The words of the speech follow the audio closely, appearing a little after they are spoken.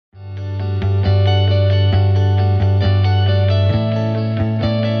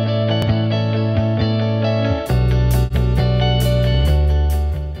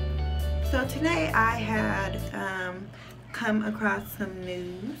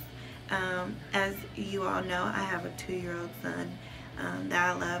As you all know, I have a 2-year-old son that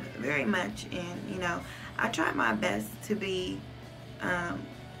I love very much, and I try my best to be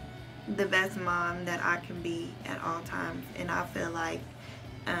the best mom that I can be at all times. And I feel like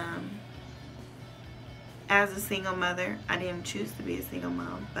as a single mother, I didn't choose to be a single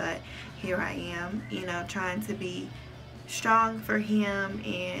mom, but here I am, trying to be strong for him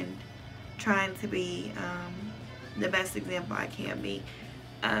and trying to be the best example I can be.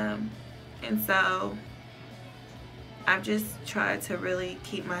 And so I've just tried to really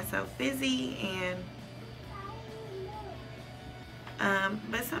keep myself busy, and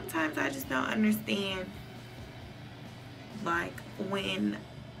but sometimes I just don't understand, like, when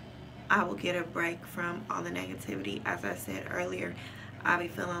I will get a break from all the negativity. As I said earlier, I'll be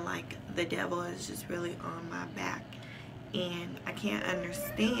feeling like the devil is just really on my back, and I can't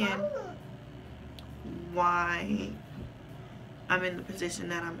understand why I'm in the position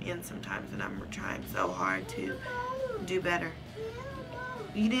that I'm in sometimes, and I'm trying so hard to do better.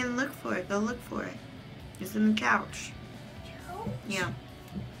 You didn't look for it. Go look for it. It's in the couch. Yeah.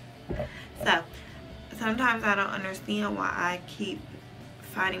 So sometimes I don't understand why I keep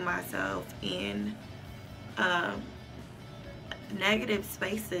finding myself in negative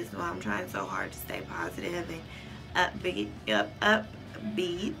spaces while I'm trying so hard to stay positive and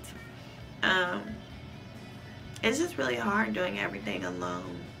upbeat. It's just really hard doing everything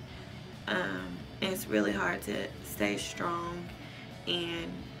alone. It's really hard to stay strong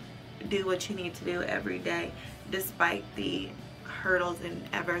and do what you need to do every day, despite the hurdles and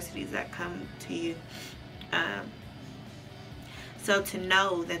adversities that come to you. So to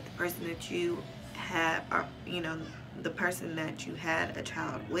know that the person that you have, or the person that you had a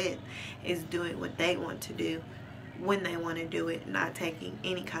child with, is doing what they want to do when they want to do it, not taking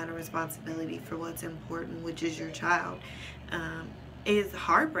any kind of responsibility for what's important, which is your child, is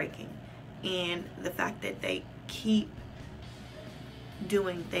heartbreaking. And the fact that they keep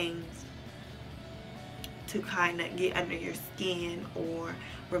doing things to kind of get under your skin or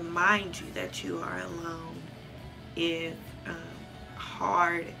remind you that you are alone is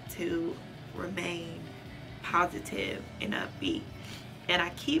hard to remain positive and upbeat. And I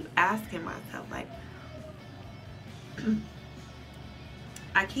keep asking myself, like,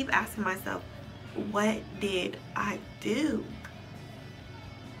 what did I do?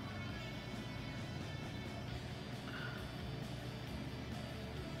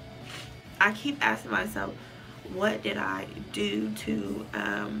 I keep asking myself, what did I do to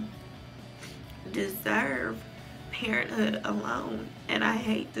deserve parenthood alone? And I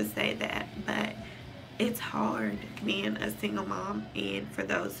hate to say that, but it's hard being a single mom. And for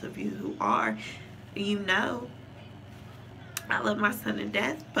those of you who are, I love my son to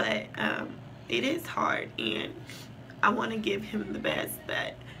death, but it is hard, and I want to give him the best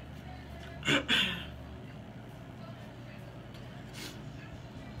that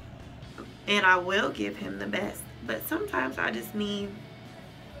and I will give him the best, but sometimes I just need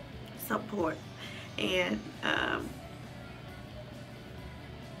support. And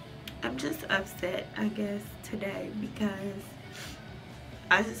I'm just upset, I guess, today, because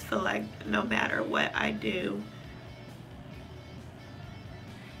I just feel like no matter what I do,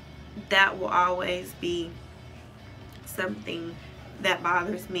 that will always be something that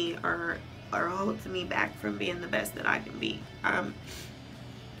bothers me or holds me back from being the best that I can be.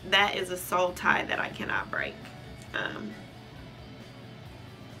 That is a soul tie that I cannot break.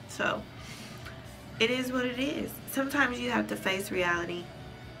 So it is what it is. Sometimes you have to face reality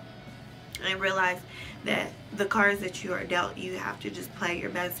and realize that the cards that you are dealt, you have to just play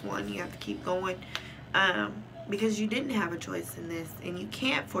your best one. You have to keep going, because you didn't have a choice in this, and you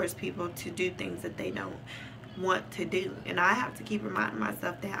can't force people to do things that they don't want to do. And I have to keep reminding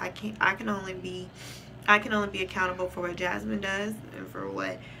myself that I can only be accountable for what Jasmine does, and for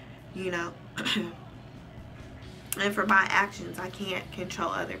what, and for my actions. I can't control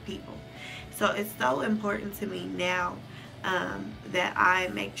other people. So it's so important to me now that I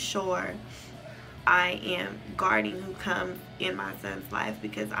make sure I am guarding who comes in my son's life,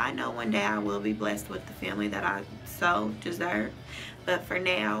 because I know one day I will be blessed with the family that I so deserve. But for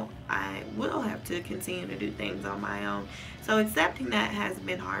now, I will have to continue to do things on my own. So accepting that has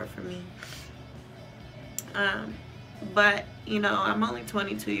been hard for me. But I'm only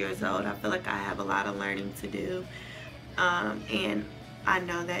 22 years old. I feel like I have a lot of learning to do, and I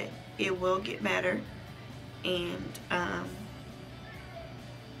know that it will get better. And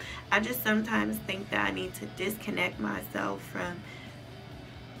I just sometimes think that I need to disconnect myself from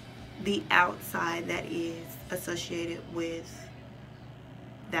the outside that is associated with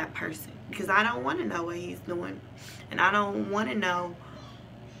that person, because I don't want to know what he's doing, and I don't want to know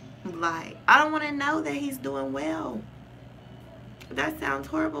Like, I don't want to know that he's doing well. That sounds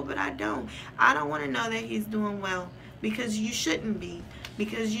horrible, but I don't. I don't want to know that he's doing well, because you shouldn't be.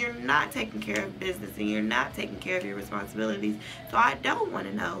 Because you're not taking care of business and you're not taking care of your responsibilities. So I don't want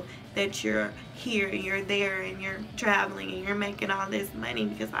to know that you're here and you're there and you're traveling and you're making all this money,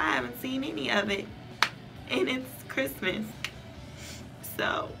 because I haven't seen any of it. And it's Christmas.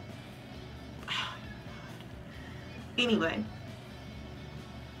 So, anyway,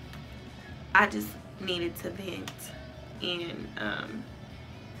 I just needed to vent and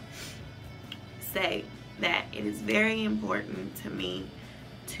say that it is very important to me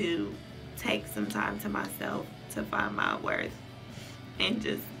to take some time to myself to find my worth and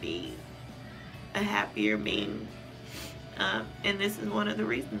just be a happier being. And this is one of the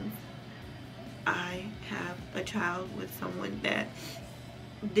reasons. I have a child with someone that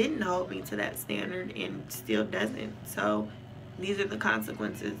didn't hold me to that standard and still doesn't. So these are the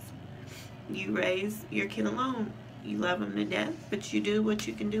consequences. You raise your kid alone. You love him to death, but you do what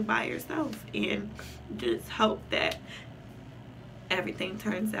you can do by yourself, and just hope that everything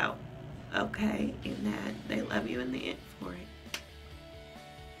turns out okay and that they love you in the end for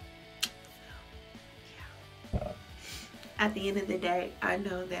it. So, yeah. At the end of the day, I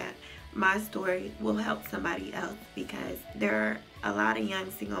know that my story will help somebody else, because there are a lot of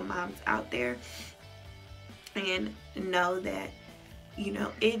young single moms out there, and know that, you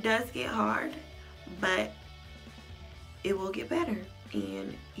know, it does get hard, but it will get better,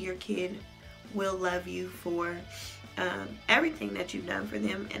 and your kid will love you for everything that you've done for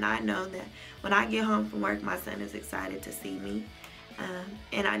them. And I know that when I get home from work, my son is excited to see me,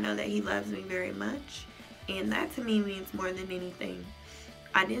 and I know that he loves me very much, and that to me means more than anything.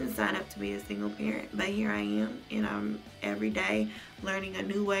 I didn't sign up to be a single parent, but here I am, and I'm every day learning a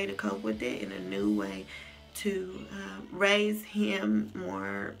new way to cope with it and a new way to raise him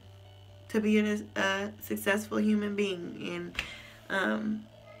more, to be a successful human being. And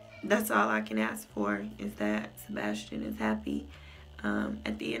that's all I can ask for, is that Sebastian is happy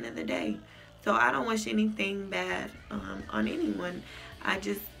at the end of the day. So I don't wish anything bad on anyone. I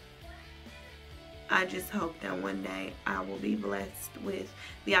just hope that one day I will be blessed with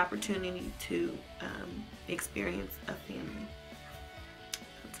the opportunity to experience a family.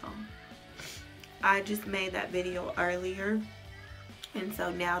 That's all. I just made that video earlier, and so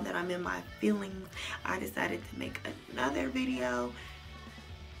now that I'm in my feelings, I decided to make another video,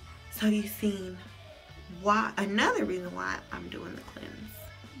 so you've seen why, another reason why I'm doing the cleanse.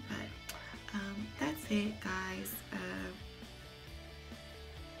 But that's it, guys.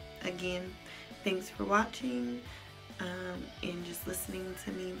 Again, thanks for watching and just listening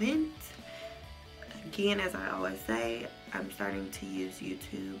to me vent. Again, as I always say, I'm starting to use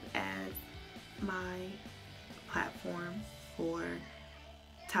YouTube as my platform for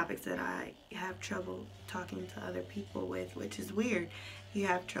topics that I have trouble talking to other people with, which is weird. You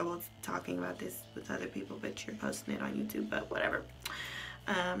have trouble talking about this with other people, but you're posting it on YouTube, but whatever.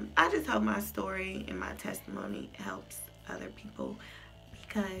 I just hope my story and my testimony helps other people,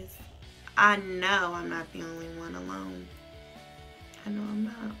 because I know I'm not the only one alone. I know I'm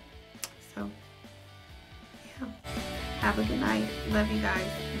not. So, yeah. Have a good night. Love you guys.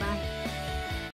 Bye.